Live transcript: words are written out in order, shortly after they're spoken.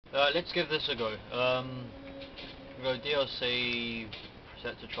Let's give this a go. We go DLC,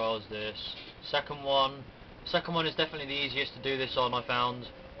 Protector Trials this. Second one is definitely the easiest to do this on, I found.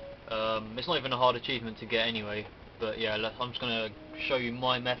 It's not even a hard achievement to get anyway, but yeah, I'm just going to show you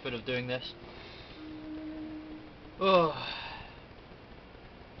my method of doing this.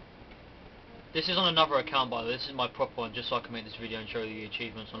 This is on another account, by the way. This is my proper one, just so I can make this video and show you the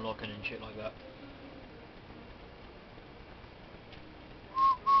achievements unlocking and shit like that.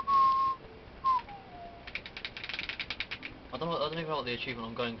 I don't even know what the achievement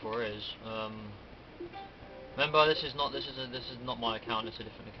I'm going for is. Remember, this is not my account. It's a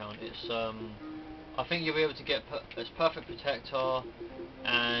different account. It's I think you'll be able to get it's Perfect Protector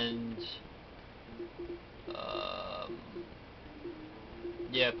and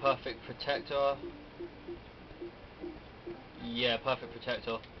yeah, Perfect Protector. Yeah, Perfect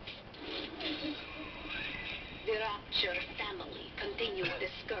Protector. The Rapture family continues the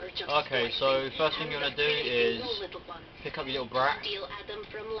scourge of okay, so first thing you want to do is pick up your little brat. Steal Adam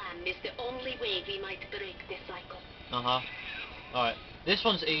from Lamb is the only way we might break this cycle. Alright, this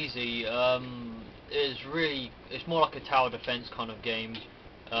one's easy. It's more like a tower defense kind of game.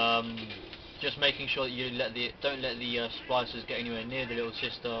 Just making sure that you don't let the splicers get anywhere near the little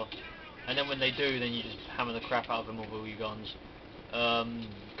sister, and then when they do, then you just hammer the crap out of them with all your guns.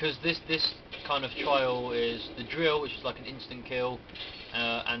 Because this kind of trial is the drill, which is like an instant kill,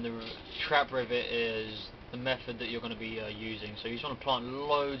 and the trap rivet is the method that you're going to be using. So you just want to plant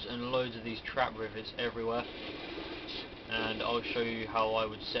loads and loads of these trap rivets everywhere, and I'll show you how I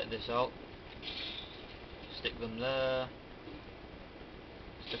would set this out. Stick them there,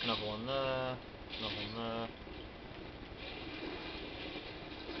 stick another one there, another one there.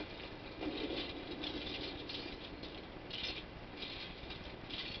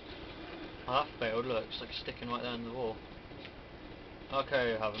 Ah, failed, look, it's like sticking right there in the wall.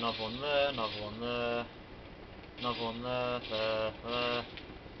 Okay, have another one there, another one there, another one there, there.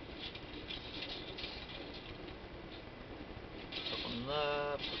 Put one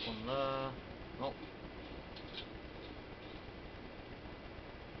there, put one there. Oh.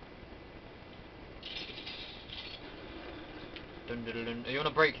 Dun, dun, dun, dun. You want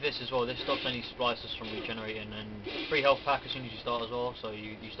to break this as well. This stops any splicers from regenerating, and free health pack as soon as you start as well. So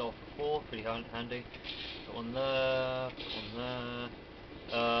you start off with 4, pretty handy. Put one there, put one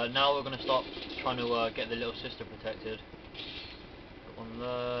there. Now we're going to start trying to get the little sister protected. Put one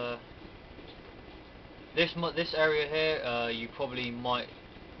there. This area here, you probably might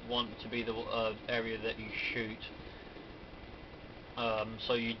want to be the area that you shoot.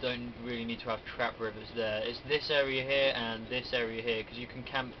 So you don't really need to have trap rivets there. It's this area here and this area here, because you can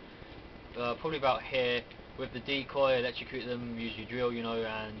camp probably about here with the decoy, electrocute them, use your drill, you know,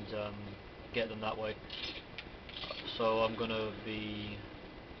 and get them that way. So I'm gonna be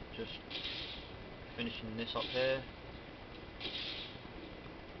just finishing this up here.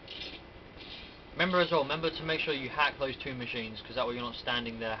 Remember to make sure you hack those 2 machines, because that way you're not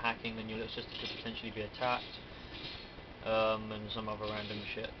standing there hacking and your little sister could potentially be attacked. And some other random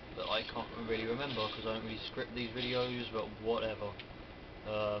shit that I can't really remember because I don't really script these videos, but whatever.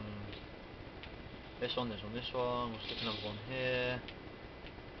 This one, we'll stick another one here.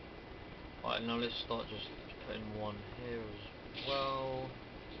 Alright, now let's start just putting one here as well.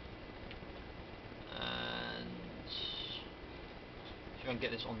 And see if I can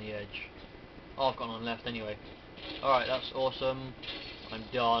get this on the edge. Oh, I've got one left anyway. Alright, that's awesome. I'm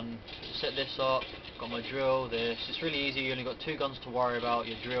done. Set this up. Got my drill, this. It's really easy. You only got 2 guns to worry about,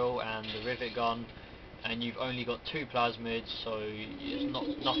 your drill and the rivet gun, and you've only got 2 plasmids, so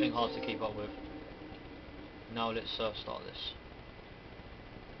it's nothing hard to keep up with. Now let's start this.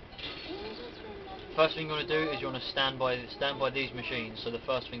 First thing you want to do is you want to stand by these machines. So the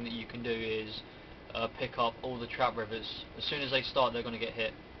first thing that you can do is pick up all the trap rivets. As soon as they start, they're going to get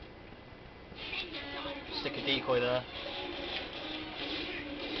hit. Stick a decoy there.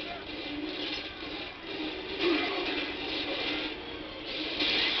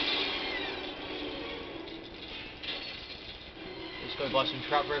 Go buy some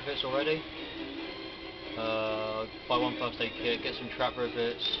trap rivets already. Buy one first aid kit, get some trap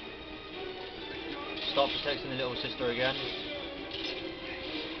rivets. Start protecting the little sister again.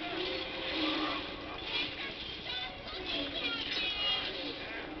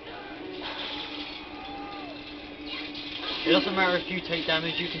 It doesn't matter if you take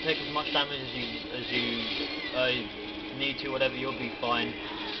damage, you can take as much damage as you need to, whatever, you'll be fine.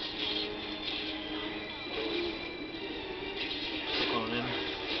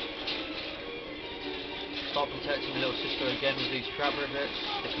 Start protecting the little sister again with these trap rivets.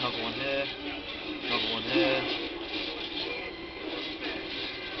 Stick another one here, another one here.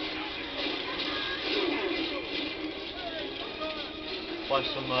 Buy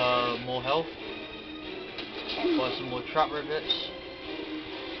some more health. Buy some more trap rivets.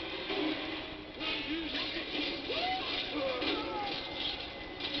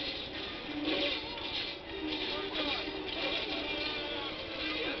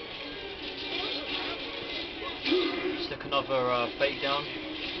 Stick another fake down.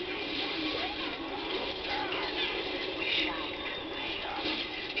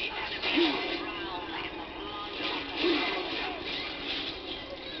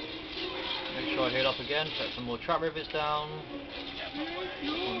 Make sure I heal up again, put some more trap rivets down.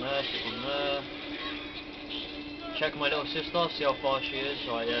 Stick one there, stick one there. Check my little sister, see how far she is.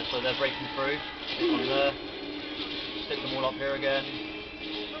 Right, yeah, so they're breaking through. Stick one there. Stick them all up here again.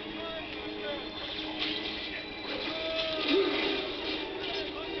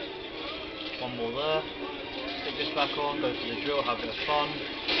 One more there. Stick this back on, go to the drill, have a bit of fun.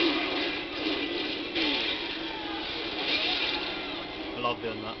 I love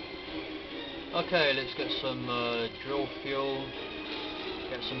doing that. Okay, let's get some drill fuel,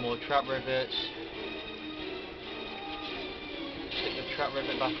 get some more trap rivets, stick the trap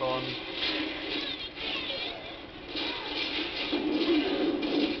rivet back on.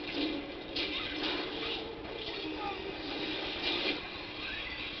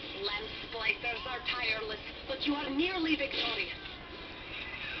 Land splicers are tireless, but you are nearly victorious.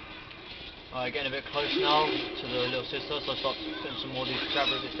 Alright, getting a bit close now to the little sister, so I start putting some more of these trap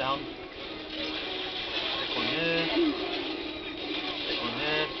rivets down. Stick one here, stick one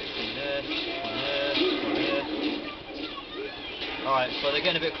here, stick one here, stick one here, stick one here. Alright, so they're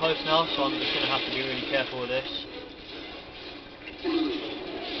getting a bit close now, so I'm just going to have to be really careful with this.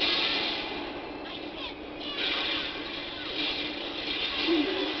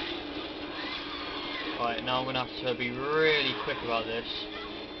 Alright, now I'm going to have to be really quick about this.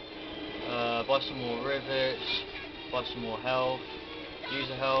 Buy some more rivets, buy some more health, use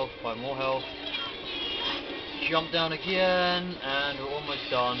the health, buy more health, jump down again, and we're almost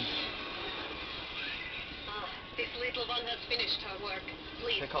done. This little one has finished her work.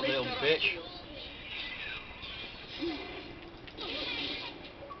 Please Pick up the lift little her up bitch. to you.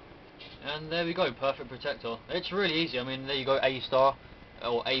 And there we go, perfect protector. It's really easy. I mean, there you go, A star,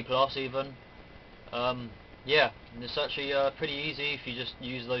 or A plus even. Yeah, and it's actually pretty easy if you just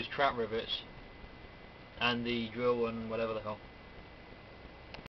use those trap rivets and the drill and whatever the hell.